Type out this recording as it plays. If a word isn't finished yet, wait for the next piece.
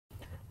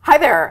Hi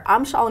there,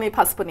 I'm Shalini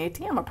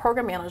Paspaniti. I'm a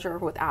program manager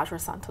with Azure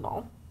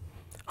Sentinel.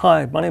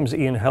 Hi, my name is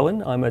Ian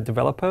Helen. I'm a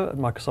developer at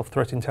Microsoft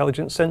Threat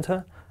Intelligence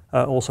Center,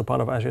 also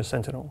part of Azure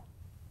Sentinel.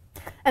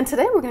 And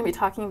today we're going to be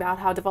talking about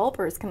how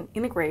developers can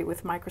integrate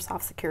with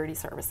Microsoft security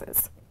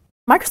services.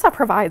 Microsoft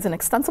provides an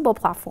extensible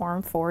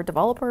platform for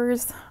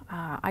developers,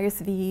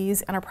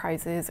 ISVs,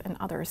 enterprises, and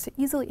others to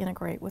easily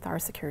integrate with our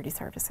security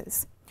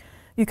services.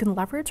 You can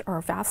leverage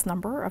our vast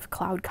number of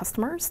cloud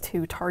customers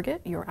to target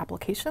your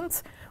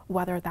applications,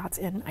 whether that's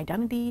in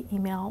identity,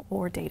 email,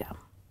 or data.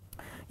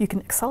 You can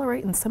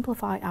accelerate and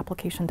simplify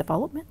application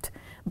development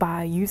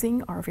by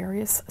using our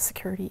various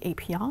security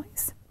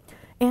APIs.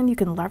 And you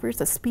can leverage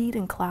the speed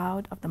and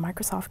cloud of the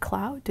Microsoft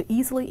Cloud to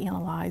easily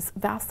analyze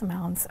vast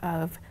amounts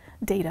of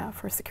data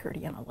for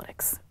security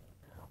analytics.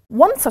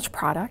 One such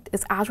product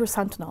is Azure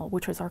Sentinel,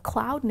 which is our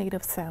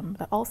cloud-native SIEM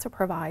that also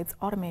provides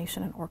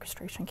automation and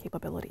orchestration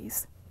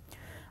capabilities.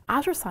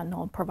 Azure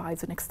Sentinel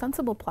provides an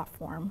extensible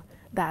platform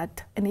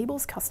that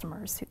enables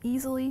customers to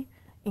easily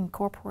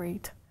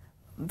incorporate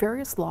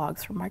various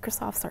logs from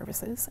Microsoft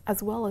services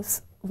as well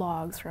as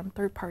logs from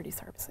third-party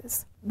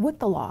services. With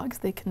the logs,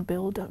 they can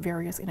build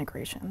various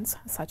integrations,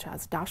 such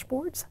as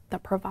dashboards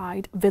that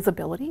provide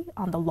visibility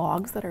on the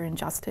logs that are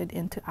ingested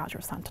into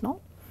Azure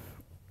Sentinel.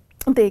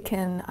 They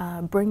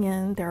can bring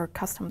in their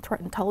custom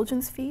threat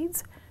intelligence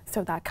feeds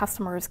so that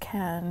customers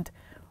can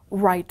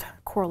write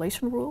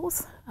correlation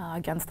rules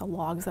against the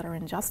logs that are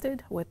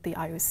ingested with the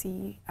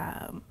IOC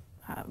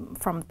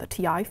from the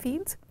TI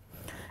feeds,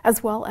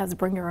 as well as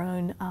bring your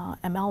own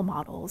ML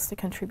models to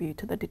contribute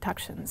to the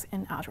detections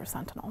in Azure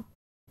Sentinel.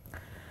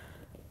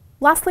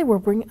 Lastly, we're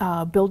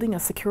building a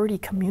security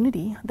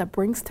community that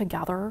brings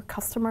together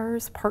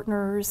customers,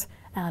 partners,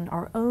 and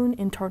our own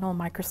internal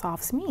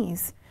Microsoft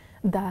SMEs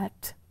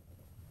that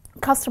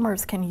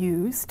customers can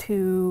use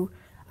to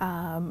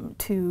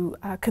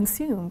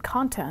consume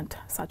content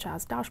such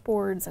as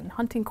dashboards and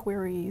hunting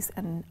queries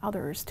and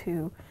others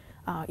to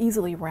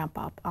easily ramp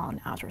up on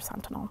Azure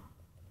Sentinel.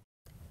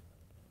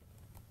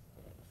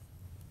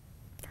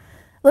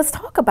 Let's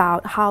talk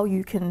about how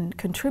you can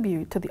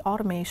contribute to the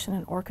automation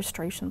and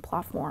orchestration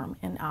platform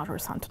in Azure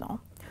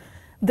Sentinel.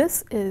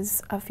 This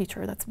is a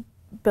feature that's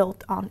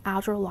built on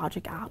Azure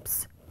Logic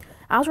Apps.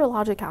 Azure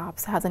Logic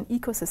Apps has an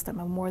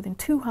ecosystem of more than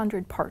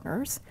 200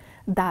 partners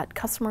that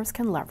customers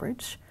can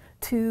leverage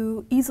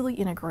to easily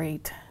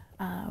integrate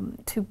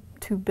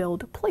to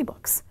build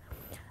playbooks.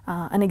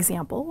 An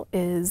example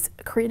is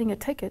creating a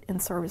ticket in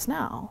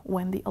ServiceNow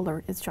when the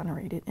alert is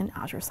generated in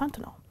Azure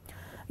Sentinel.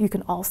 You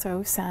can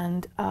also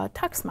send a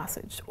text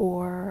message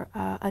or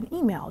an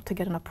email to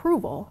get an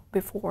approval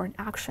before an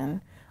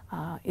action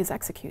is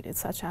executed,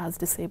 such as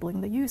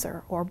disabling the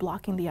user or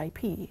blocking the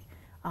IP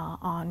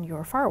on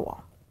your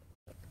firewall.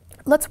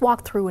 Let's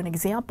walk through an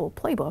example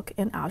playbook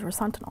in Azure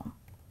Sentinel.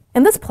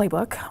 In this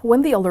playbook,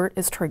 when the alert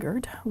is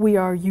triggered, we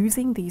are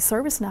using the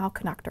ServiceNow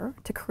connector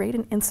to create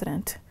an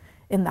incident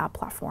in that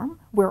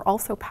platform. We're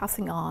also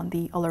passing on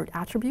the alert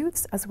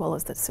attributes as well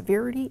as the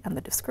severity and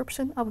the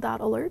description of that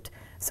alert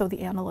so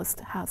the analyst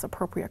has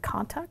appropriate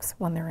context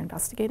when they're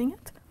investigating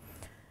it.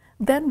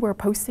 Then we're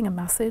posting a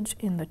message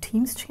in the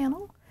Teams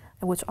channel,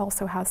 which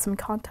also has some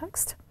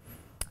context.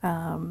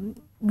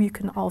 You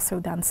can also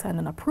then send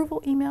an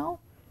approval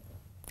email.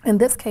 In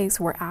this case,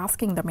 we're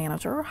asking the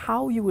manager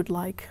how you would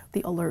like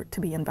the alert to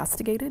be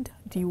investigated.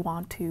 Do you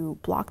want to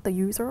block the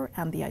user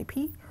and the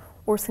IP,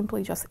 or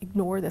simply just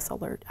ignore this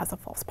alert as a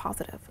false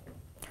positive?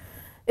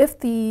 If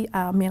the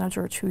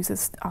manager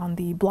chooses on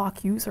the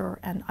block user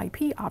and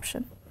IP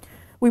option,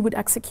 we would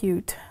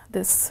execute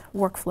this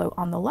workflow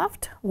on the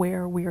left,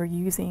 where we are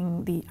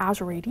using the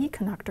Azure AD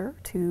connector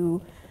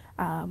to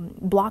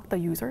block the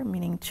user,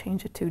 meaning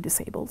change it to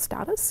disabled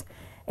status,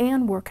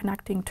 and we're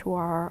connecting to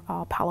our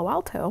Palo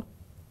Alto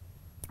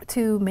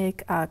to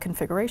make a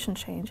configuration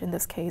change, in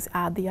this case,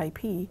 add the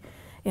IP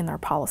in our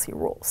policy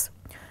rules.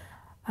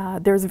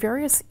 There's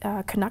various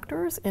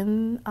connectors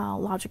in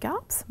Logic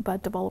Apps,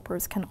 but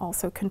developers can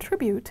also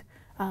contribute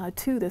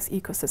to this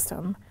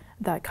ecosystem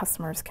that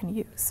customers can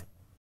use.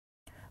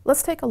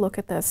 Let's take a look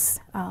at this,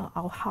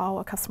 how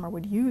a customer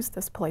would use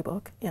this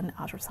playbook in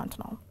Azure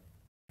Sentinel.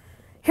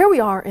 Here we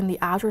are in the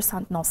Azure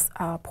Sentinel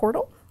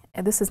portal,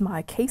 and this is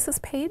my cases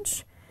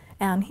page.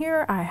 And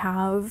here I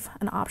have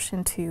an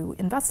option to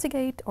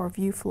investigate or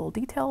view full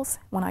details.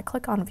 When I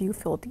click on view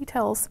full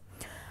details,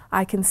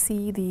 I can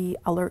see the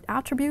alert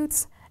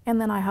attributes,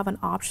 and then I have an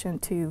option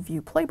to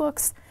view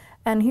playbooks.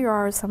 And here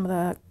are some of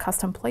the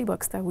custom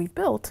playbooks that we've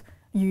built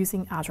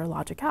using Azure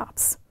Logic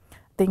Apps.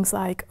 Things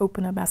like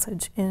open a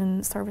message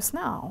in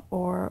ServiceNow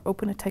or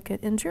open a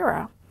ticket in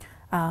Jira,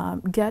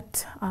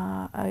 get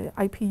a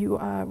IP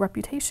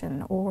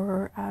reputation,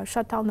 or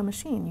shut down the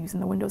machine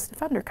using the Windows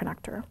Defender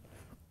connector.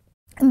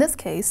 In this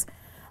case,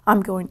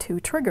 I'm going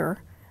to trigger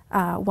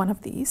one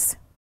of these.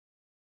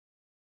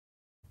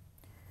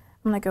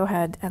 I'm going to go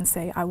ahead and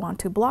say I want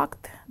to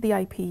block the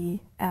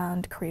IP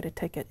and create a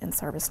ticket in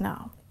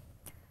ServiceNow.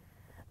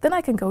 Then I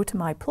can go to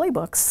my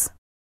playbooks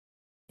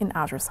in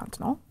Azure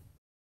Sentinel.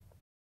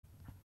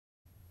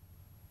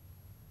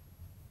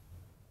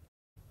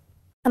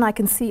 and I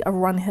can see a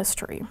run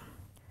history.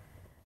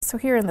 So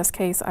here in this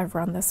case, I've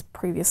run this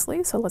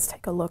previously, so let's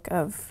take a look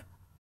of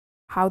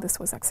how this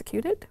was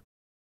executed.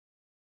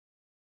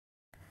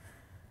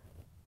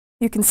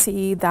 You can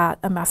see that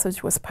a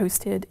message was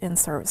posted in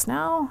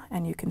ServiceNow,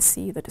 and you can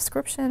see the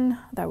description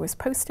that was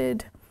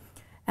posted.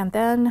 And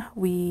then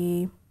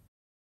we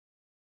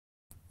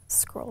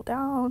scroll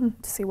down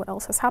to see what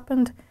else has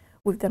happened.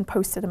 We've then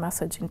posted a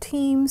message in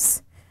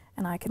Teams,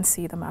 and I can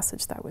see the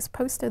message that was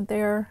posted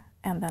there.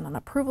 And then an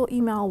approval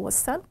email was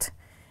sent,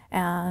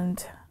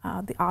 and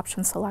the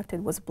option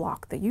selected was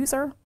block the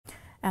user,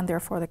 and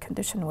therefore the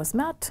condition was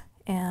met,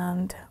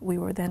 and we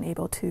were then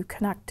able to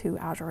connect to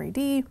Azure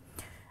AD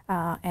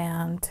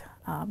and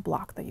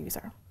block the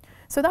user.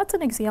 So that's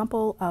an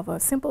example of a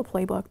simple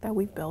playbook that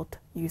we've built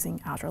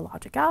using Azure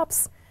Logic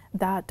Apps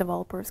that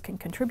developers can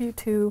contribute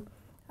to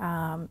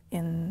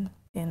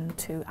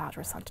into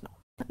Azure Sentinel.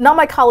 Now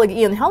my colleague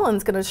Ian Helen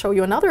is going to show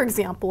you another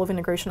example of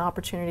integration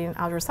opportunity in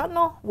Azure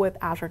Sentinel with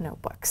Azure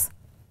Notebooks.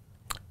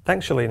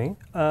 Thanks, Shalini.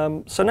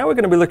 So now we're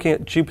going to be looking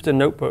at Jupyter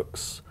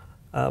Notebooks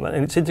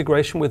and its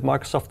integration with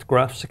Microsoft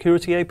Graph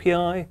Security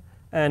API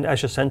and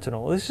Azure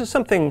Sentinel. This is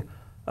something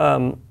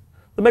that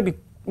may be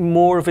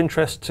more of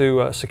interest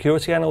to a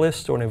security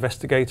analyst or an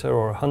investigator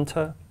or a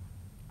hunter.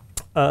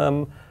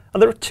 And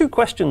there are two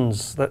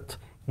questions that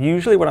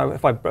usually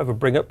if I ever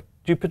bring up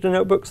Jupyter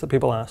Notebooks that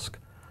people ask.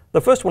 The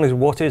first one is,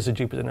 what is a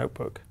Jupyter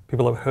Notebook?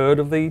 People have heard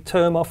of the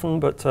term often,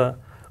 but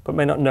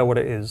may not know what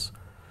it is.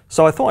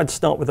 So I thought I'd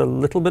start with a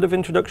little bit of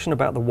introduction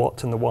about the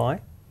what and the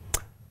why.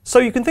 So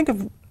you can think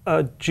of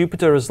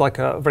Jupyter as like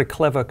a very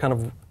clever kind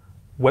of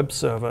web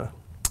server.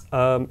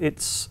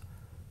 It's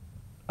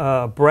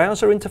a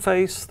browser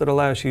interface that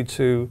allows you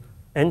to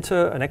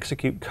enter and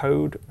execute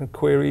code and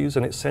queries,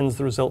 and it sends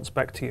the results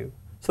back to you.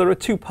 So there are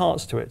two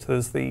parts to it.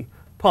 There's the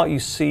part you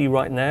see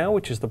right now,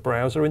 which is the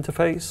browser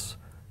interface,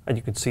 and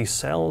you can see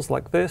cells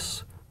like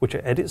this, which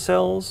are edit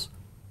cells.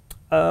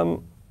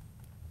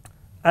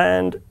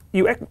 And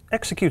you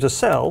execute a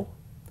cell,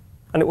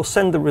 and it will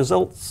send the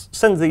results,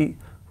 send the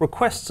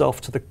requests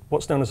off to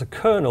what's known as a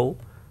kernel,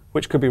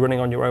 which could be running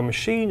on your own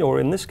machine,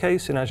 or in this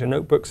case, in Azure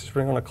Notebooks, it's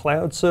running on a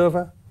cloud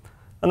server.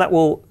 And that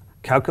will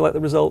calculate the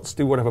results,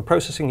 do whatever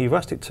processing you've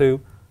asked it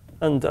to,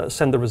 and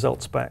send the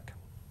results back.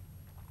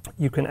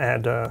 You can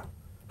add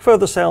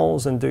further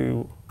cells and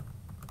do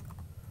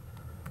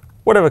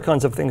whatever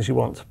kinds of things you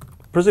want.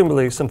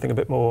 Presumably something a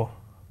bit more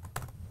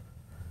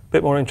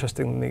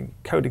interesting than the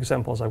code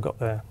examples I've got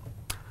there.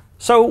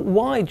 So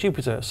why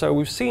Jupyter? So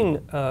we've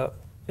seen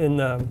in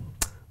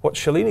what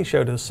Shalini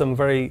showed us some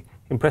very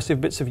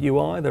impressive bits of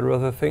UI. There are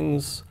other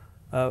things,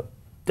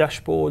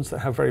 dashboards that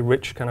have very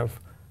rich kind of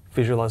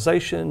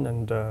visualization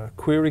and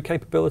query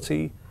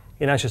capability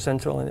in Azure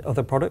Sentinel and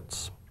other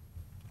products.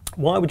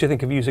 Why would you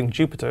think of using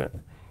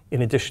Jupyter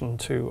in addition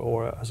to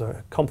or as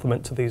a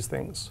complement to these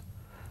things?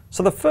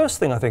 So the first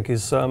thing I think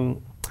is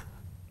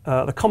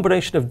the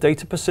combination of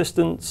data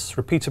persistence,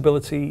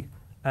 repeatability,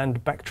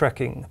 and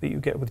backtracking that you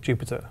get with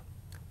Jupyter.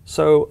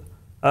 So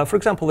for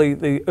example,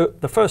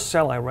 the first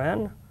cell I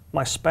ran,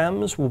 my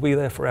spams will be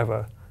there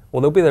forever,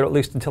 or they'll be there at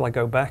least until I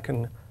go back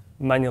and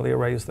manually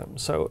erase them.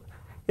 So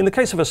in the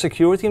case of a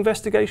security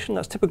investigation,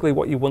 that's typically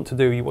what you want to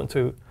do. You want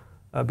to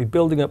be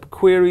building up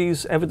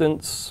queries,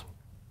 evidence,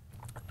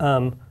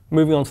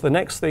 moving on to the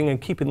next thing and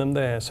keeping them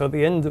there. So at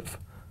the end of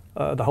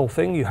the whole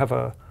thing, you have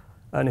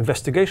an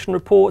investigation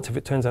report. If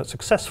it turns out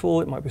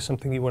successful, it might be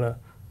something you want to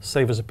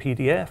save as a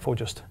PDF or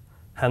just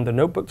hand the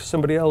notebook to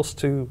somebody else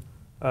to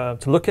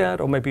look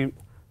at, or maybe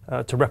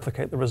to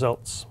replicate the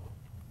results.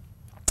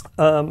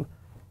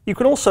 You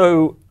can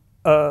also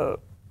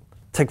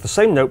take the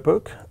same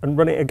notebook and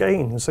run it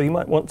again. So you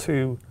might want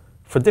to,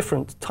 for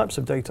different types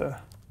of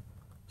data.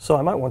 So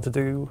I might want to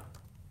do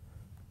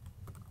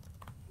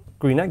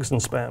green eggs and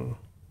spam.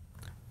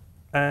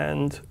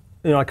 And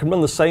I can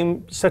run the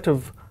same set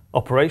of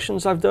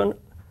operations I've done,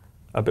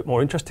 a bit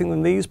more interesting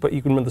than these, but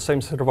you can run the same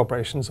set of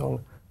operations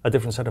on a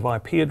different set of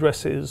IP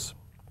addresses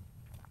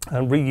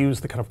and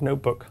reuse the kind of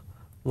notebook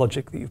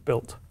logic that you've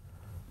built.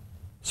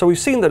 So we've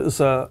seen that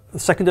as a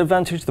second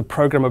advantage, the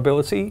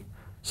programmability.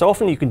 So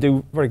often you can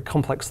do very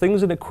complex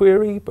things in a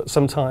query, but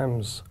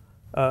sometimes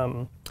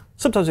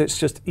it's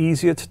just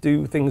easier to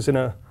do things in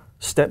a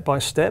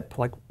step-by-step,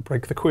 like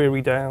break the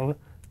query down,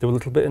 do a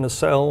little bit in a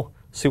cell,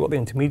 see what the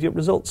intermediate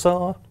results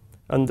are,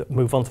 and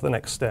move on to the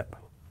next step.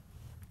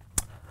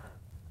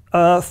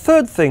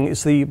 Third thing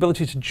is the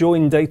ability to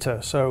join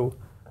data. So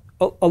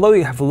although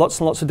you have lots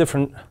and lots of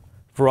different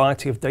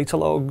variety of data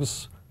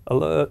logs,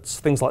 alerts,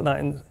 things like that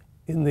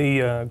in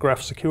the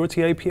Graph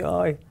Security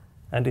API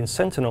and in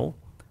Sentinel,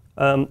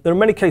 there are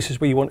many cases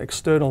where you want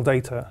external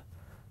data.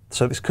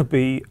 So this could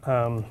be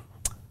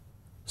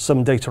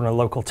some data on a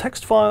local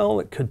text file.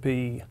 It could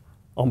be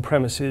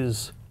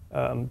on-premises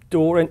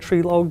door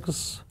entry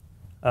logs,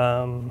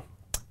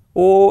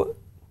 or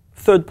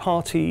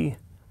third-party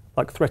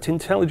like threat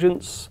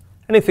intelligence.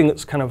 Anything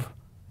that's kind of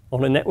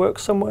on a network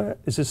somewhere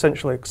is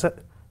essentially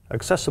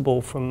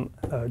accessible from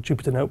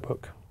Jupyter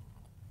Notebook.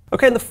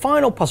 Okay, and the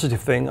final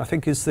positive thing I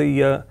think is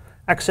the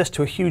access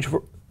to a huge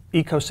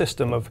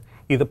ecosystem of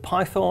either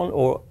Python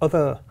or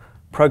other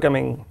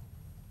programming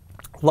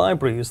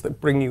libraries that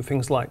bring you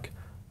things like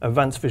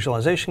advanced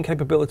visualization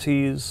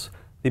capabilities,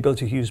 the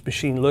ability to use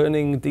machine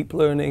learning, deep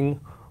learning,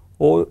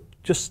 or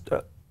just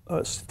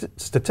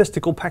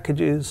statistical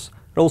packages,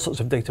 and all sorts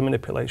of data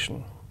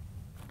manipulation.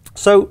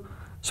 So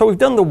we've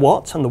done the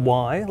what and the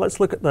why.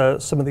 Let's look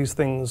at some of these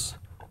things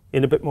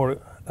in a bit more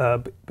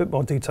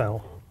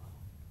detail.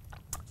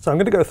 So I'm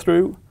going to go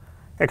through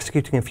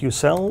executing a few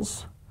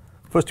cells.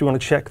 First, we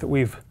want to check that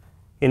we've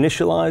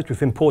initialized,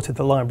 we've imported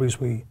the libraries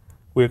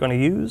we're going to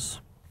use.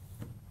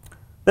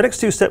 The next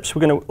two steps,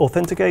 we're going to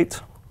authenticate,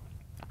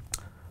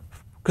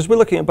 because we're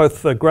looking at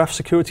both the Graph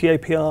Security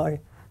API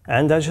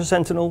and Azure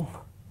Sentinel.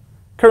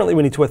 Currently,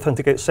 we need to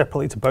authenticate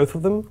separately to both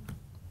of them,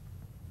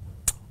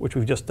 which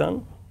we've just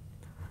done.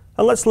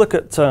 And let's look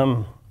at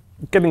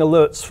getting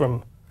alerts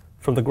from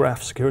the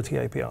Graph Security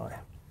API.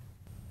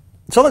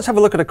 So let's have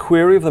a look at a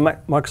query of the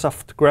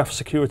Microsoft Graph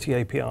Security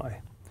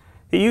API.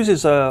 It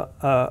uses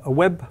a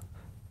web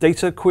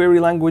data query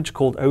language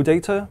called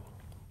OData.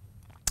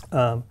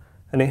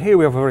 And in here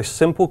we have a very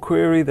simple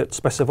query that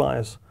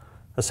specifies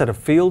a set of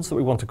fields that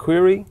we want to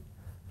query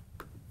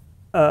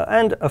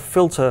and a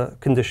filter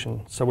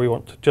condition. So we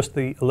want just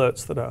the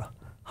alerts that are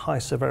high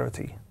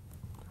severity.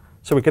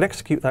 So we can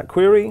execute that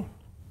query,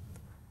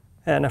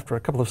 and after a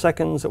couple of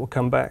seconds it will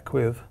come back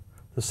with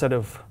the set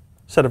of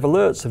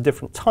alerts of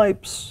different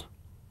types.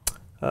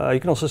 You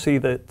can also see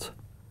that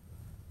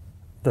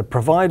the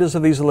providers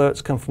of these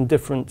alerts come from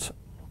different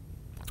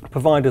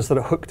providers that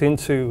are hooked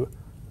into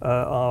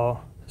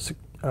our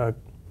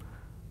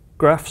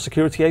Graph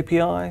Security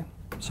API,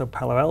 so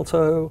Palo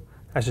Alto,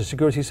 Azure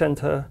Security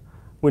Center,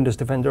 Windows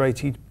Defender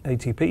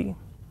ATP.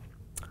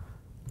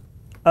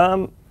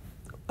 And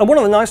one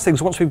of the nice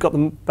things, once we've got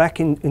them back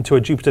into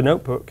a Jupyter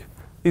Notebook,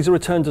 these are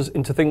returned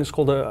into things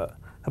called a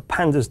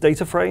Pandas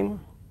data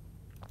frame,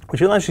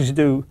 which allows you to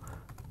do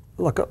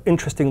like an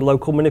interesting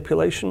local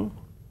manipulation.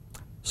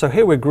 So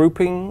here we're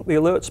grouping the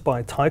alerts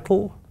by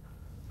title,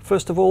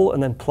 first of all,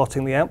 and then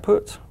plotting the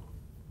output.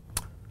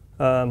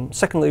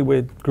 Secondly,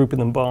 we're grouping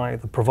them by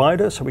the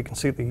provider, so we can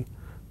see the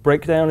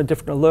breakdown of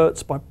different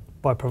alerts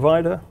by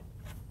provider.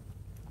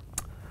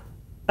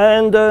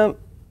 And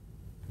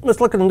let's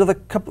look at another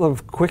couple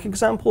of quick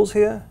examples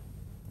here.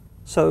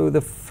 So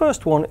the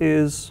first one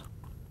is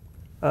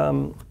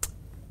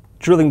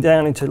drilling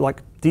down into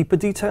like deeper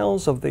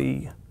details of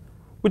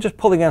we're just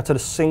pulling out at a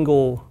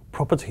single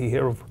property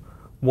here of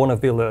one of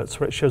the alerts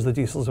where it shows the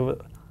details of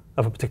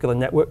a particular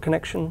network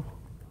connection.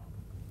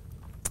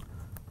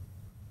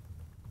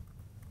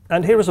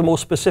 And here is a more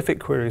specific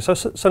query. So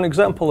an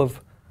example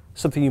of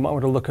something you might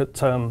want to look at.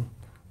 So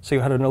you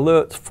had an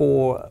alert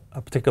for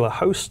a particular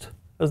host.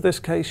 As this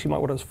case, you might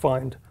want to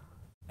find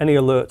any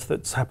alert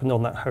that's happened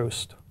on that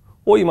host.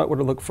 Or you might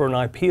want to look for an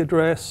IP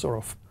address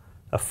or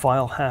a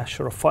file hash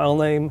or a file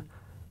name.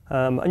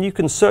 And you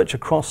can search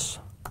across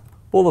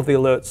all of the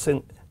alerts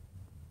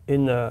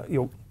in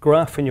your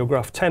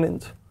graph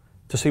tenant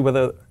to see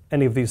whether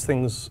any of these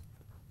things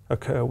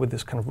occur with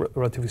this kind of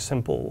relatively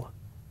simple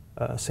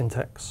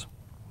syntax.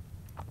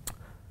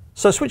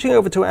 So switching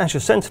over to Azure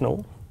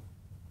Sentinel,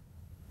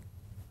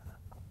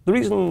 the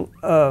reason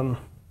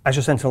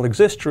Azure Sentinel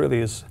exists really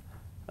is,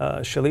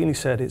 Shalini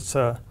said, it's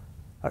a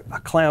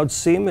cloud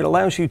SIEM. It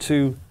allows you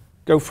to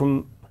go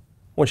from,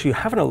 once you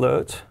have an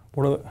alert,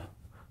 one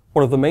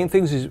of the main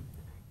things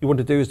you want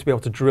to do is to be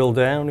able to drill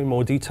down in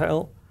more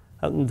detail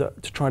and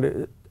to try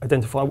to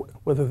identify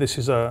whether this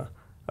is a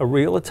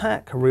real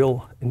attack, a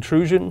real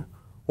intrusion,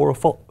 or a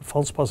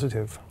false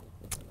positive.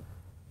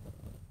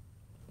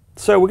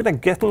 So we're going to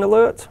get an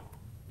alert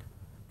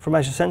from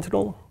Azure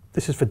Sentinel.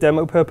 This is for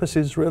demo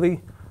purposes,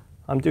 really.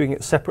 I'm doing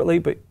it separately,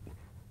 but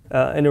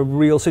in a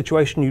real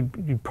situation,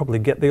 you'd probably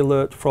get the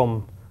alert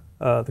from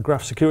the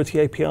Graph Security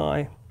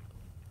API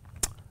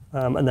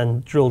and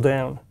then drill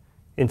down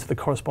into the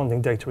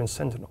corresponding data in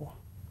Sentinel.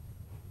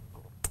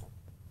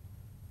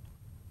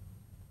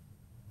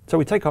 So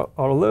we take our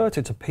alert,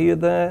 it's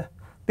appeared there.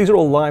 These are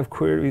all live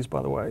queries,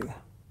 by the way.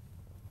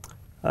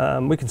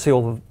 We can see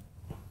all of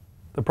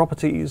the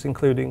properties,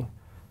 including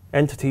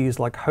entities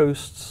like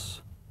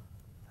hosts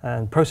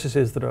and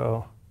processes that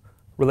are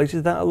related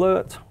to that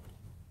alert.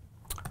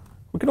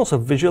 We can also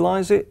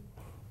visualize it.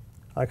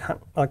 I kind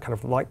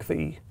of like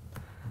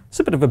it's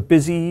a bit of a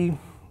busy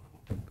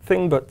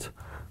thing, but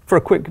for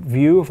a quick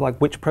view of like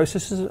which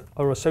processes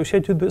are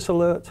associated with this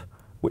alert,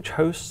 which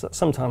hosts, that's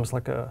sometimes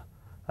like a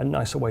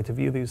nicer way to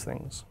view these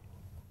things.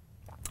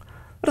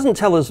 It doesn't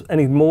tell us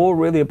any more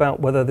really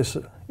about whether this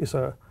is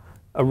a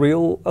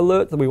real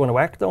alert that we want to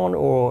act on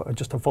or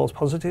just a false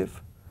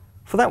positive.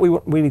 For that,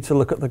 we need to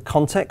look at the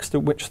context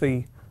in which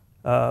the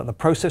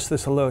process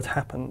this alert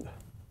happened.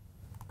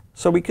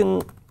 So we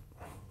can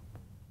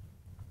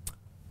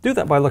do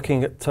that by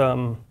looking at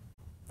the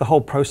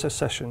whole process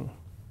session.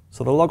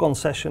 So the logon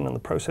session and the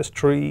process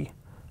tree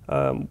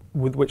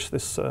with which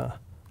this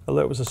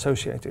alert was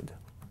associated.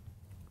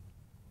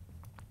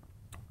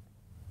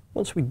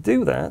 Once we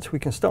do that, we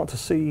can start to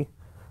see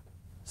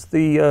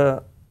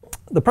the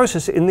The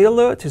process in the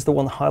alert is the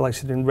one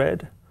highlighted in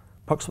red,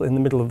 approximately in the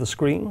middle of the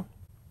screen.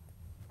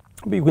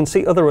 But you can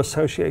see other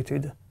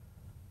associated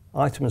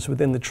items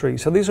within the tree.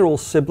 So these are all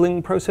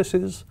sibling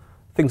processes,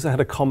 things that had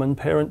a common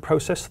parent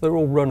process. They're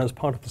all run as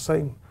part of the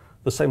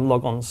same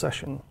logon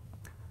session.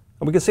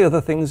 And we can see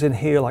other things in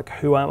here like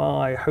who am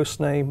I, host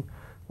name,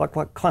 like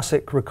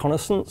classic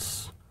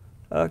reconnaissance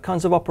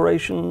kinds of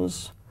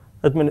operations,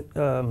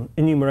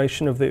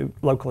 enumeration of the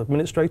local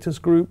administrators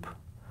group,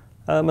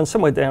 and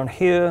somewhere down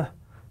here,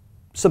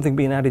 something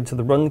being added to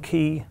the run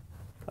key,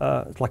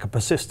 like a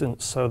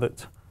persistence, so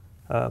that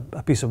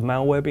a piece of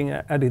malware being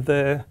added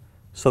there,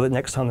 so that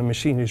next time the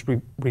machine is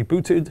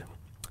rebooted,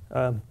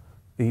 the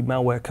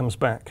malware comes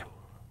back.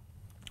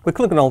 We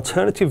can look at an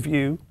alternative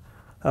view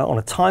on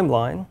a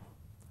timeline,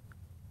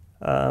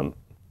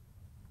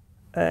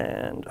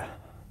 and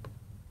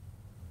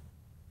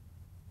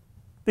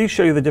these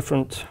show you the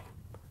different,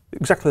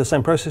 exactly the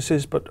same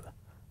processes, but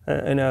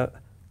in a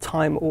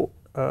time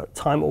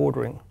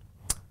ordering.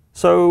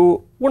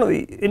 So one of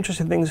the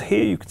interesting things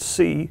here, you can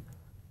see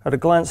at a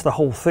glance the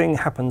whole thing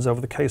happens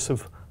over the case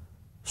of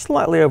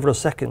slightly over a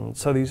second.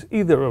 So these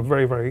either a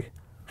very, very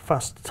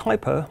fast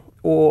typer,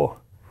 or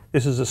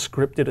this is a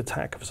scripted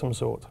attack of some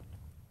sort.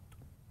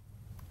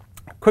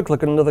 Quick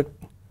look at another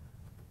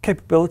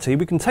capability.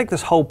 We can take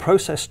this whole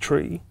process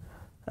tree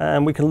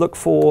and we can look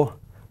for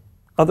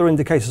other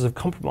indicators of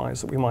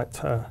compromise that we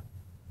might,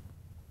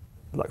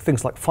 like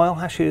things like file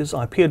hashes,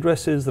 IP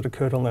addresses that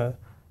occurred on the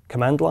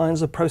command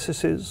lines of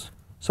processes.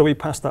 So we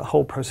pass that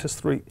whole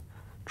process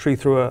tree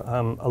through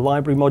a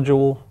library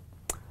module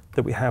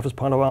that we have as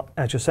part of our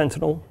Azure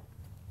Sentinel.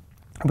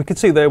 And we can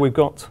see there we've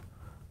got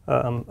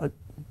a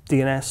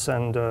DNS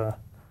and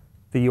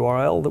the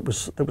URL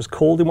that was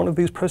called in one of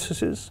these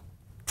processes.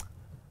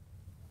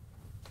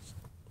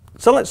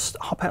 So let's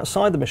hop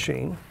outside the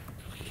machine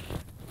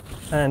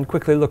and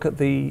quickly look at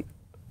the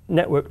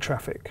network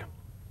traffic.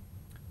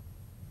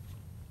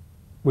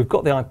 We've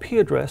got the IP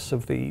address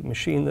of the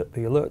machine that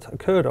the alert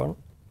occurred on,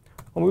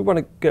 and we want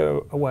to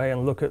go away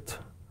and look at,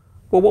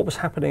 well, what was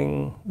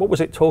happening, what was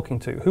it talking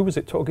to, who was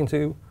it talking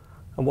to,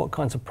 and what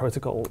kinds of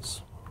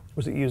protocols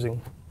was it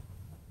using.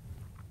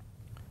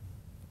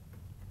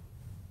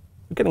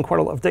 We're getting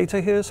quite a lot of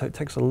data here, so it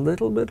takes a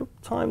little bit of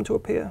time to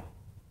appear.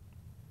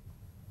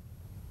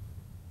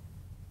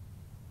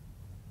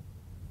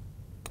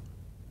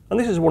 And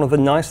this is one of the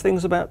nice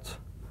things about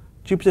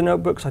Jupyter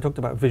Notebooks. I talked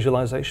about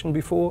visualization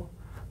before.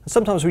 And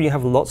sometimes when you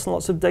have lots and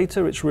lots of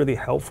data, it's really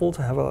helpful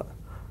to have a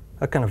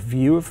kind of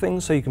view of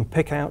things, so you can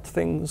pick out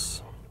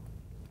things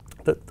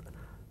that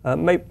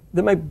may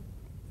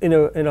in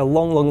a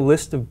long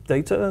list of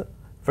data,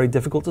 very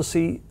difficult to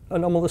see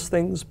anomalous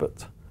things,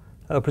 but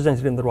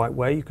presented in the right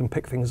way, you can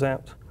pick things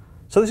out.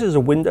 So this is a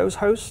Windows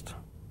host,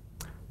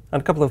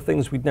 and a couple of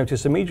things we'd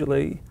notice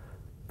immediately.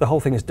 The whole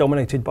thing is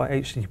dominated by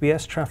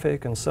HTTPS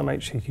traffic and some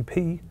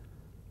HTTP,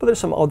 but there's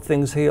some odd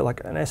things here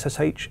like an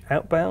SSH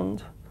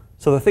outbound.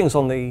 So the things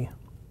on the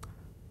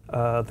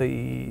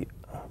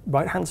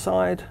right-hand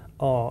side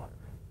are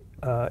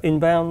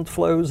inbound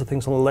flows, the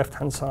things on the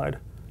left-hand side,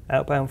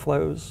 outbound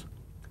flows.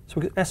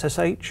 So we get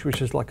SSH,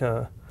 which is like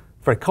a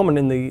very common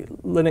in the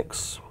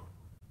Linux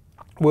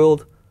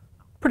world,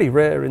 pretty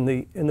rare in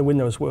the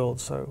Windows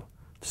world. So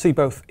to see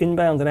both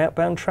inbound and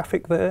outbound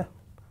traffic there,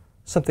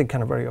 something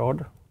kind of very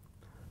odd.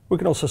 We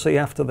can also see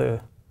after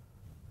the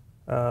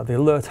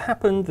alert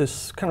happened,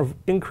 this kind of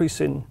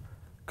increase in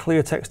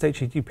clear text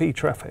HTTP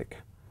traffic,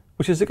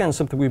 which is again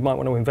something we might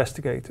want to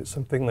investigate. It's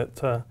something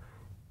that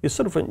is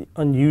sort of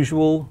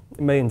unusual.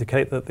 It may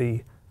indicate that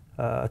the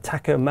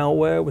attacker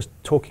malware was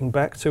talking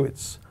back to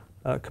its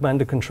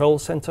command and control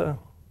center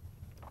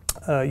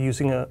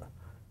using an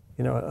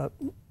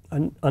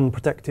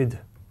unprotected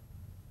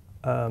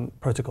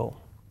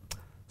protocol.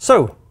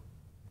 So,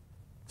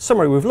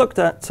 summary: we've looked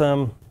at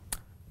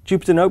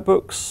Jupyter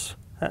Notebooks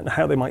and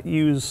how they might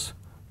use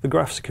the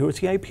Graph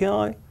Security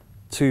API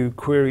to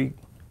query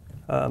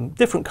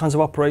different kinds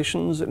of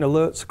operations and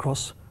alerts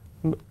across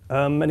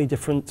many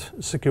different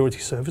security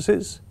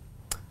services.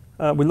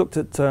 We looked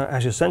at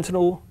Azure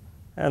Sentinel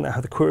and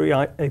how the query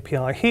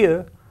API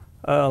here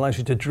allows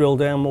you to drill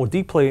down more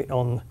deeply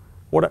on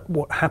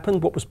what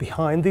happened, what was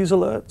behind these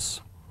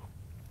alerts.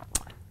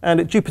 And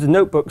at Jupyter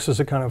Notebooks as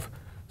a kind of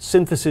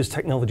synthesis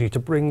technology to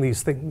bring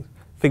these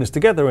things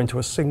together into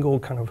a single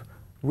kind of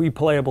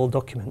replayable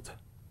document.